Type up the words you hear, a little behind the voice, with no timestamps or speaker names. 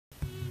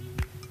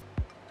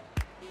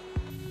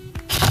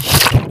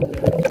Dalam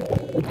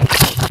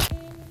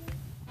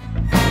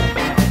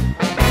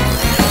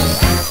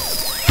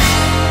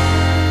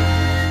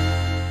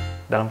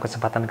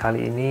kesempatan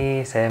kali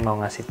ini saya mau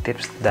ngasih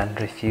tips dan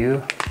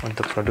review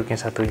untuk produk yang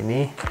satu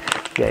ini,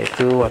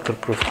 yaitu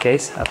waterproof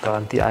case atau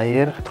anti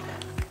air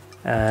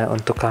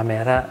untuk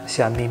kamera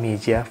Xiaomi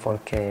Mijia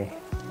 4K.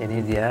 Ini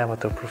dia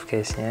waterproof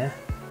case-nya,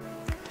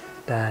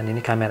 dan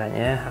ini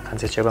kameranya akan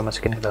saya coba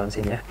masukin ke dalam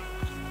sini ya.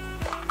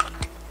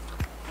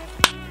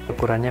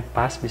 Ukurannya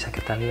pas, bisa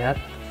kita lihat,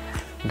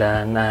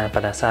 dan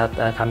pada saat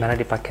kamera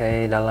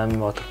dipakai dalam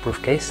waterproof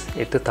case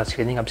itu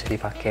touchscreen-nya nggak bisa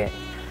dipakai.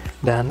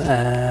 Dan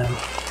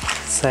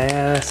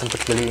saya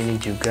sempat beli ini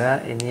juga.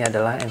 Ini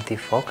adalah anti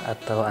fog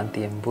atau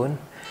anti embun.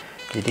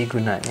 Jadi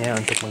gunanya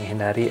untuk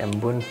menghindari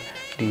embun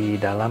di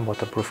dalam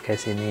waterproof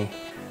case ini.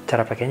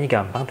 Cara pakainya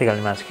gampang, tinggal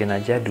dimasukin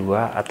aja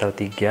 2 atau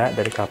 3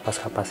 dari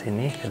kapas-kapas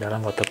ini ke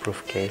dalam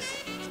waterproof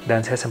case.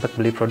 Dan saya sempat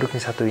beli produk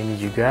yang satu ini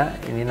juga.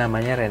 Ini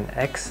namanya Rain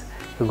X.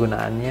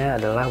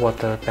 Kegunaannya adalah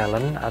water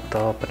repellent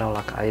atau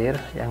penolak air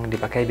yang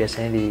dipakai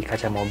biasanya di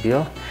kaca mobil,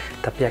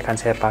 tapi akan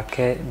saya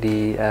pakai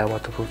di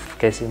waterproof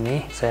case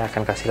ini. Saya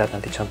akan kasih lihat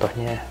nanti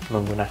contohnya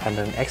menggunakan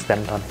Rain X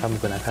dan tanpa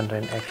menggunakan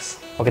Rain X.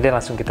 Oke deh,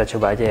 langsung kita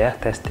coba aja ya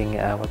testing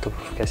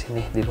waterproof case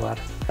ini di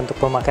luar. Untuk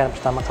pemakaian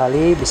pertama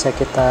kali bisa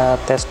kita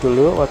tes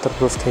dulu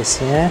waterproof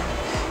case-nya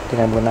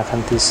dengan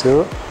menggunakan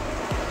tisu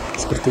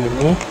seperti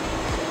ini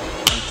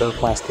untuk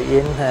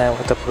mastiin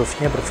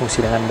waterproof-nya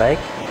berfungsi dengan baik.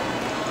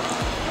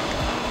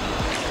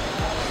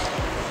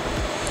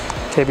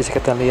 Oke, bisa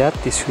kita lihat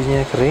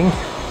tisunya kering.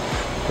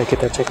 Oke,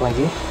 kita cek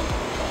lagi.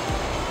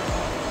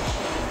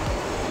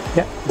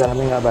 Ya,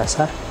 dalamnya nggak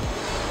basah.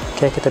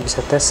 Oke, kita bisa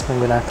tes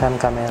menggunakan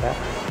kamera.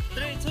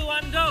 3, 2,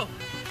 1, go!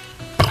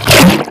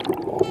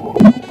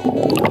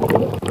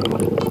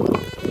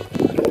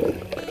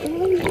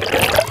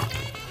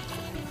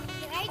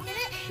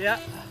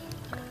 Yeah,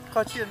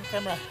 caught you in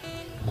camera.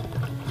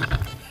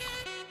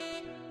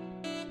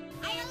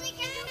 I only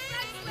can do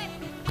front flip.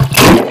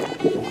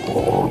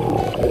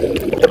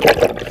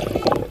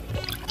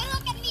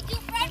 Look at me do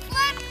front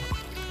flip.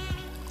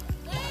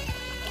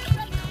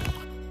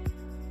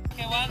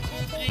 Okay, 1,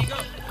 2, 3, go!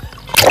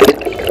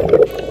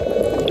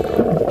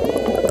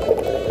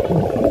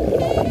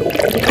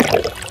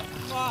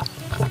 Wow.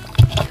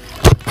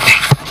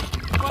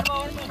 One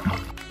more.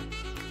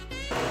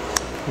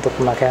 Untuk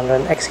pemakaian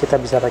Rain X kita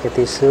bisa pakai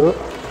tisu.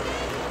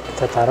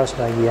 Kita taruh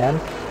sebagian.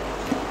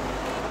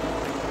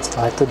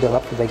 Setelah itu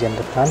dilap di bagian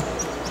depan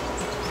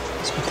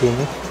seperti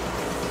ini.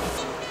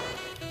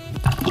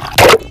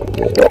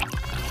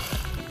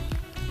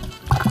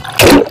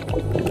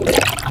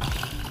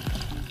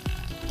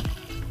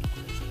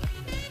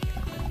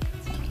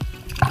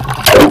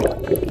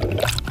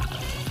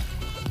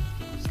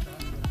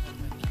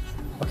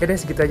 Oke deh,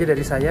 segitu aja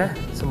dari saya.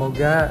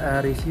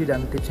 Semoga review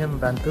dan tipsnya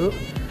membantu.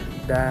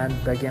 Dan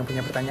bagi yang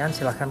punya pertanyaan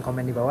silahkan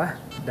komen di bawah.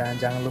 Dan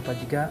jangan lupa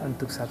juga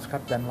untuk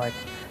subscribe dan like.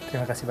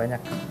 Terima kasih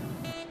banyak.